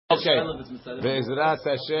Okay.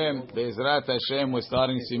 Be'ezrat Hashem, we're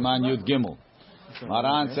starting Siman Yud Gimel.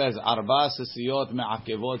 Maran says, Arba sisiyot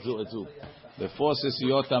me'akevot zu etu. The four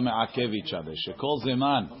sisiyot me'akev each other. Shekol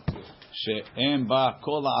zeman, she'em ba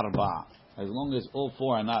kol arba. As long as all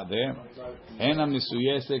four are not there, enam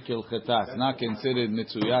nisuyese kil cheta. It's not considered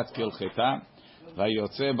nitsuyat kil cheta.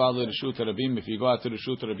 Vayotze ba l'reshut rabim. If you go out to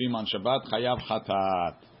reshut rabim on Shabbat, chayav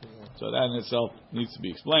chatat. So that in itself needs to be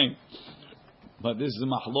explained. But this is a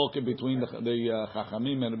mahloket between the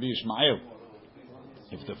Chachamim and Rabbi Ishmael.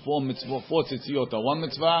 If the four tzitziyot are one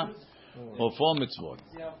mitzvah or four mitzvot.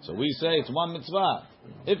 So we say it's one mitzvah.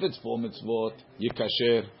 If it's four mitzvot, you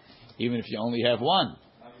kasher, even if you only have one.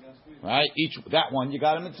 Right? That one you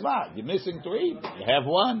got a mitzvah. You're missing three, you have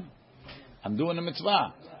one. I'm doing a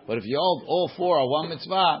mitzvah. But if you all four are one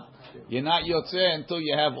mitzvah, you're not yotzeh until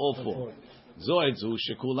you have all four. Zoedzu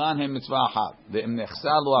shekulan hem mitzvah achad. The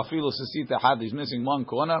nechsa lo afilu sisit achad. He's missing one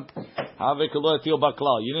corner. Havek lo etil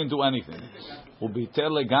baklal. You didn't do anything.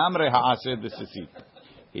 Ubitel legamre haaseh the sisit.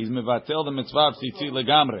 He's mevatel the mitzvah of tzitzit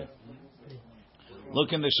legamre.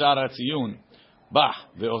 Look in the Shara Tziyun. Bah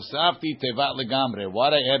veosafti tevat legamre. Why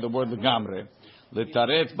I add the word legamre?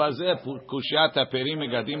 Letaret bazeh kushat haperim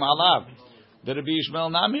megadim alav. The Rabbi Ishmael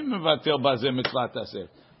nami mevatel bazeh mitzvah taseh.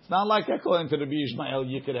 It's not like according to the Rabbi Ishmael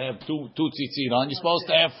you could have two tzitzit on. You're supposed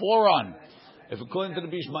to have four on. If according to the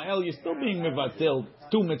Rabbi Ishmael you're still being mevatel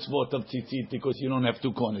two mitzvot of tzitzit because you don't have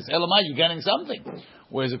two corners. Elamai, you're getting something.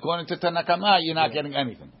 Whereas according to Tanakama, you're not getting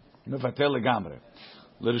anything. Mevatel legamre.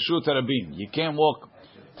 L'reshut rabim. You can't walk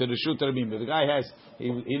to the Reshut rabim. But the guy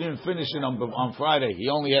he didn't finish it on Friday. He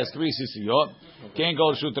only has 3 sisiyot. Can't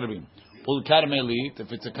go to Reshut rabim. Ul karmelit.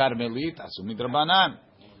 If it's a karmelit, asumid rabanan.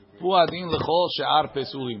 Not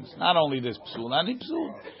only this psul, any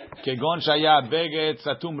psul. Kegon shaya beged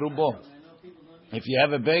satum rubo. If you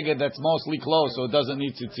have a beged that's mostly closed, so it doesn't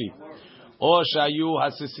need tzitzit. Or shayu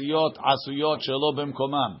hasisiyot asuyot shelo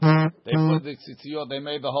b'mkomam. They put the tzitziyot, they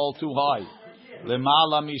made the hole too high.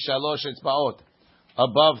 Lemala mishalosh etzbaot,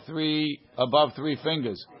 above three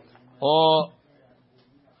fingers. Or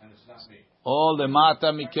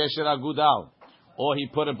lemata mikesher agudal. Or he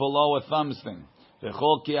put it below a thumb's thing.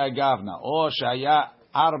 V'chol ki agavna, or shaya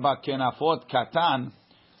arba kenafot katan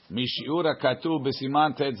mishiura katu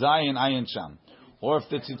b'siman tet zayin ayin sham. Or if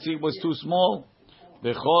the tzitzit was too small,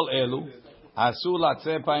 v'chol elu asu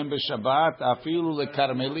latzeh paim b'shabbat afilu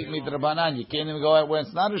lekarmelit midrabanan. You can't even go out where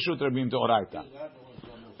it's not a reshut rabim to oraita.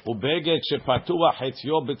 Ubeged shepatuach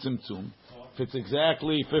etzyo b'tzimtzum. If it's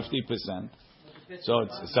exactly 50%, so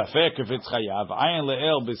it's safek if it's chayav. Ayin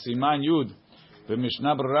le'el b'siman yud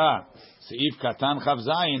b'mishnah brera. Seif Katan Chav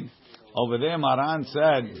Zayin. Over there, Maran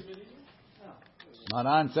said,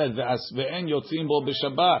 "Ve'en yotzim bo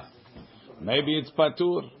b'Shabbat." Maybe it's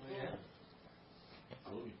patur.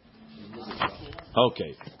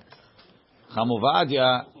 Okay.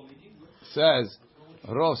 Chamuvadia says,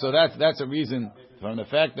 so that's a reason from the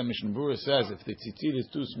fact that Mishnah Berurah says if the tzitzit is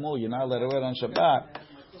too small, you're not allowed to wear it on Shabbat.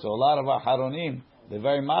 So a lot of our haronim, they're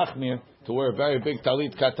very machmir to wear a very big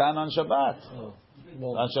talit katan on Shabbat.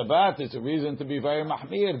 On Shabbat, it's a reason to be very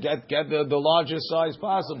mahmir. Get the largest size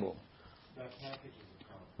possible.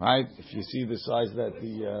 Right? If you see the size that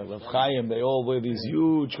the Rav Chaim, they all wear these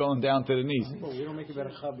huge going down to the knees. Well, we don't make it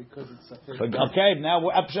beracha because it's a okay, now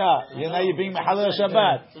we're upsha. Now you're being mehalel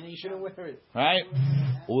Shabbat. And you shouldn't wear it. Right?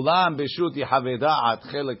 Ulam b'shut yihaveda'at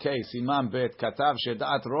chelekei siman bet katav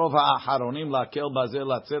shedat rov ha'acharonim lakel bazel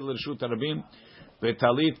latzet l'reshut rabim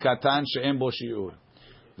betalit katan she'en bo shi'ur.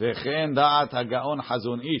 V'chen da'at hagaon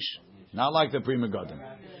hazon ish. Not like the Pri Megadim.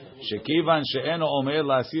 Shekivan she'eno omer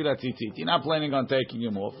la'asir tzitzit. You're not planning on taking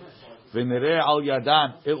him off. V'nereh al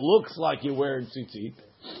yadan. It looks like you're wearing tzitzit.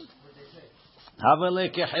 Havele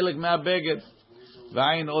ke'helek me'abeged.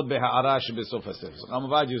 V'ayin od beha'ara shebesof ha'sefer. So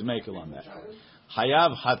Ramavad is making on that.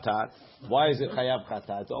 Chayav hatat. Why is it chayav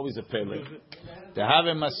hatat? It's always a pelik. To have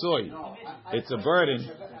a masoy, it's a burden.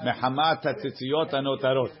 Mehamat ha'tzitziyot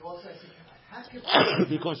ha'notarot.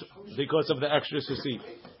 because of the extra susi.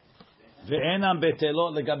 Ve'enam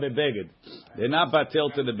betelot legabe beged. They're not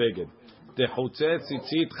batel to the beged. Tehutze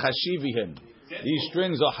tzitzit chashivihem. These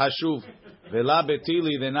strings are hashuv. Ve'la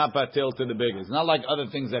betili, they're not batel to the beged. It's not like other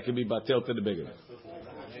things that can be batel to the beged.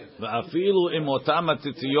 Ve'afilu imotam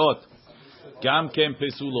ha'tzitziyot gam kem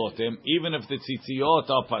pesulotem. Even if the tzitziyot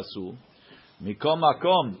are pasul, mikom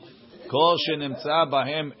makom kol shenemtza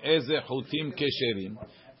bahem eze chutim kesherim.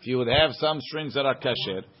 If you would have some strings that are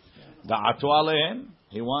kasher, da'atu alehem,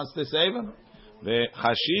 he wants to save them.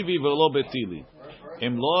 Ve'chashivi v'lo betili.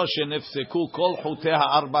 Im lo shenefseku kol chutei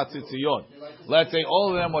ha'arba tzitziyot. Let's say all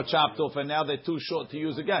of them were chopped off and now they're too short to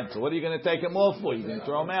use again. So what are you going to take them off for? You're going to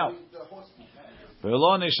throw them out.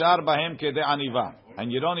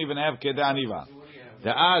 And you don't even have kedei aniva.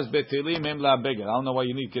 I don't know why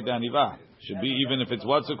you need kedei aniva. Should be even if it's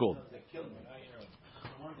what's it called.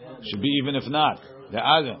 Should be even if not.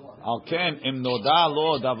 Al ken im noda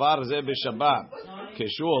lo davar ze b'Shabbat.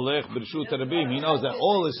 Keshu olech b'rshut rabim. He knows that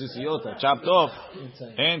all the sisiyot are chopped off.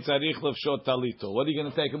 En tzarich lefshot talito. What are you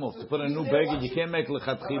going to take him off? To put a new beged? You can't make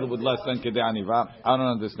lechatchila with less than kedei aniva. I don't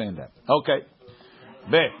understand that. Okay.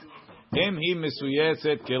 Bet. Im hi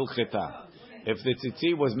mesuyetzet kel cheta. If the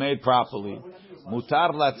tzitzit was made properly,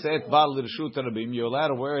 mutar latzet bal l'rshut rabim. You're allowed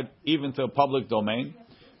to wear it even to a public domain.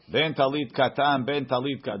 Ben talit katan, ben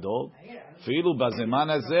talit gadol. Filu bazeman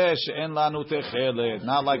hazeh she'en lanu techelet.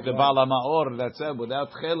 Not like the Bala Maor that said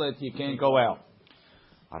without chelet you can't go out.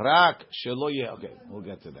 Rak shelo yeh. Okay, we'll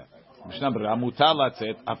get to that. Mishnah Berurah mutar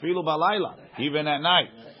latzet afilu balayla, even at night.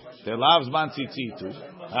 Telav zman tzitzitu.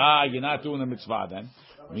 You're not doing the mitzvah then.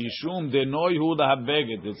 Mishum denoi hu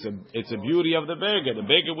lahabeged. It's a beauty of the beged. The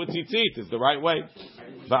beged with tzitzit is the right way.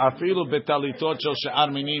 Va'afilu betalitot shel she'ar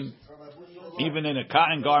minim. Even in a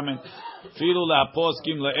cotton garment. Filu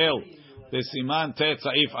lahaposkim le'el. The siman tet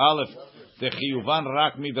saif aleph. The chiyuvan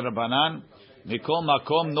rak midrabanan. Mikol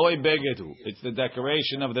makom noi begedu. It's the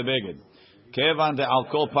decoration of the beged. Kevan de al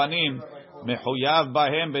kol panim. Mechuyav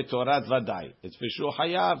bahem betorat vadai. It's for sure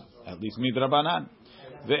hayav. At least midrabanan.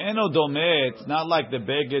 Ve'eno domeh. It's not like the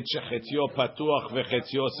beged shechetzio patuach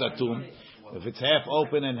vechetzio satum. If it's half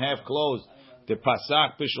open and half closed. The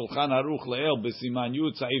pasak b'shulchan aruch le'el b'siman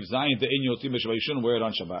yud saif zayin te'in yotim b'shabbat. You shouldn't wear it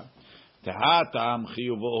on Shabbat. Tehatam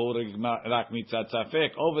chiyuvo rak mitzat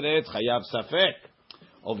safek. Over there it's chayav safek.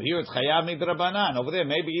 Over here it's chayav midrabanan. Over there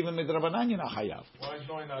maybe even midrabanan you're not chayav. Why is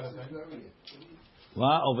Noi not a thing?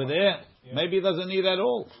 Well, over there maybe it doesn't need at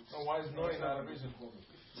all. No, why is Noi not a reason?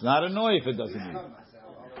 It's not a noi if it doesn't need.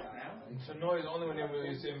 So Noi is only when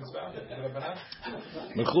you say mitzvah.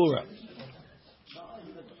 Mechura.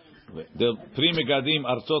 The Pri Megadim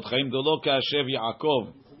Artzot Chaim Dolo Kashev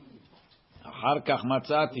Yaakov. אחר כך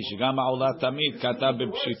מצאתי שגם העולה תמיד כתב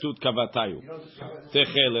בפשיטות כבתיו.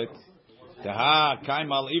 תכלת.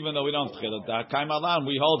 קיימל, even though we don't תכלת, קיימלן,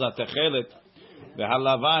 we hold התכלת,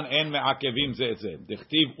 והלבן אין מעכבים זה את זה.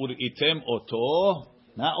 דכתיב וראיתם אותו,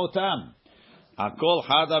 not אותם. הכל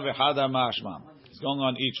חדה וחדה מהשמם. It's going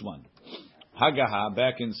on each one. הגה,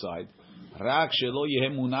 back inside, רק שלא יהיה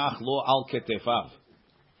מונח לו על כתפיו.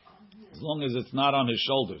 As long as it's not on his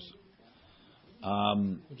shoulders.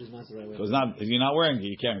 Which is not the right way. Because if you're not wearing it,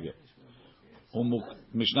 you can't get.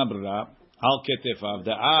 Mishnah Berurah al ketefav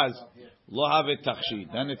da'az lo have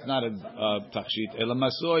tachshit. Then it's not a tachshit. Ela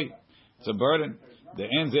masoy. It's a burden. The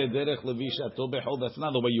enze derech levisha tobechol. That's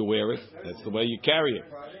not the way you wear it. That's the way you carry it.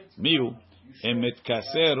 Miu emet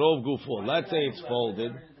kaser rov gufo. Let's say it's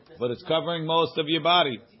folded, but it's covering most of your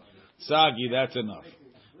body. Sagi, that's enough.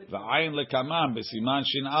 Va'ayin lekamam besiman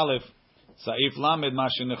shin aleph. Saif Lamed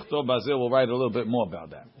Mashinechto Bazil will write a little bit more about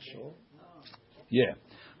that. Yeah.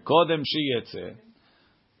 Kodem Shiyetze.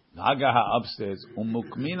 Hagaha upstairs.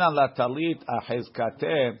 Umukmina latalit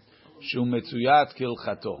ahezkate shumetsuyat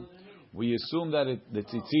kilchato. We assume that the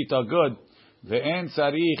tzitzit are good. Ve'en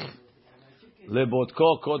tzarich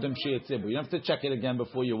lebotko kodem shiyetze. But you have to check it again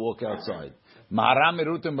before you walk outside. Maharam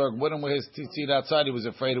Rutenberg wouldn't wear his tzitzit outside. He was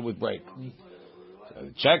afraid it would break. So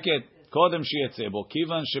check it. Kodem sheyetze bo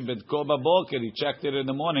kivan shebedko baboker. He checked it in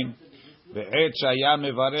the morning. Ve'et shaya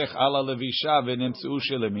mevarech ala levisha ve'nemtzu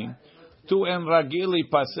shelemin. Tu en ragili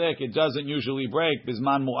pasek. It doesn't usually break.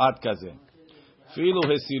 Bizman mu'at kazeh. Filu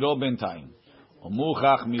hesiro bentayim.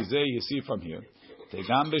 Umuchach mizeh. You see from here.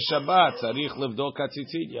 Tegam b'Shabbat tzarich levdok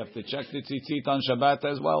hatzitzit. You have to check the tzitzit on Shabbat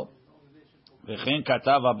as well. Ve'chen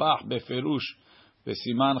katav abach beferush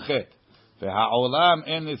besiman chet. Ve'ha'olam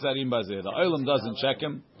en nizarim bazeh. The olam doesn't check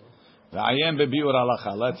him. V'ayem bebiur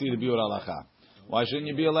halacha. Let's see the biur halacha. Why shouldn't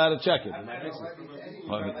you be allowed to check it?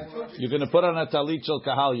 You're going to put on a talit shel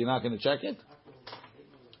kahal. You're not going to check it?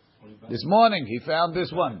 This morning he found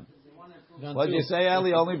this one. What did you say,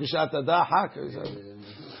 Ali? Only b'shat adahak.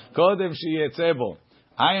 Kodem sheyetze bo.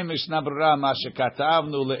 Ayem Mishnah Berurah ma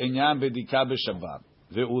shekatavnu le'inyan bedika b'Shabbat.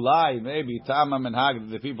 Ve'ulai maybe tama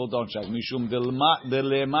menhag the people don't check. Mishum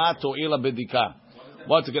delema to'ila bedika.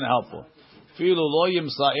 What's it going to help for? Filu lo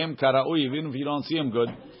yimsa'im kara'u, even if you don't see him good,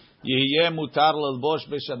 yihiyeh mutar l'lbosh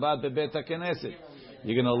b'Shabbat bebet ha'knesset.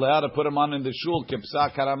 You're going to allow to put him on in the shul,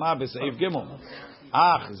 kepsa karama b'seif gimel.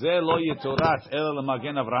 Ach, ze lo yitorat el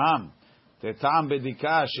l'magen Avraham. Te'tam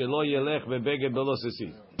bedika shelo yelech bebeged belo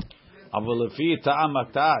sisi. Aval lefi ta'am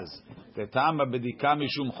mataz. Te'tam bedika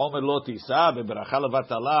mishum chomer lo tisa, bebracha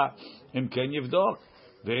levatala. אם כן יבדוק.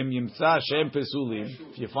 ואם ימצא שהם פסולים,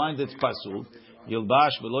 if you find it's פסול,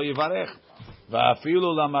 ילבש ולא יברך.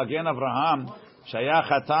 ואפילו למגן אברהם, שהיה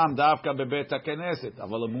חתם דווקא בבית הכנסת,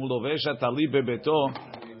 אבל אם הוא לובש הטלית בביתו,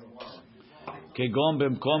 כגון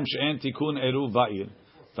במקום שאין תיקון עירוב בעיר,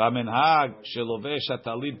 והמנהג שלובש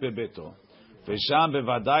הטלית בביתו, ושם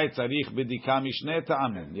בוודאי צריך בדיקה משני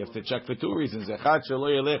טעמים. You have to check for two reasons. אחד, שלא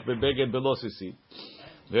ילך בבגד בלא סיסית,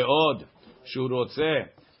 ועוד, שהוא רוצה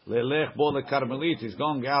ללך בו לקרמלית, he's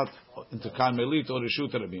going out into קרמלית או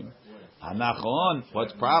רשות רבים. הנכון,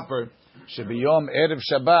 what's proper, שביום ערב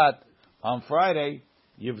שבת, on Friday,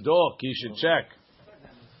 יבדוק, he should check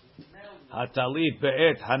הטלית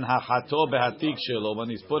בעת הנחתו בהתיק שלו, when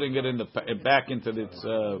he's putting it in the, back into its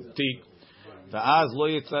תיק, ואז לא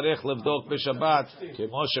יצטרך לבדוק בשבת,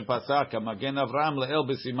 כמו שפסק המגן אברהם לאל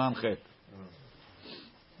בסימן ח'.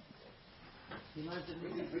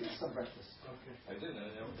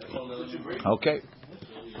 אוקיי.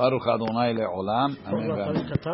 ברוך אדוני לעולם. אמן ואמן.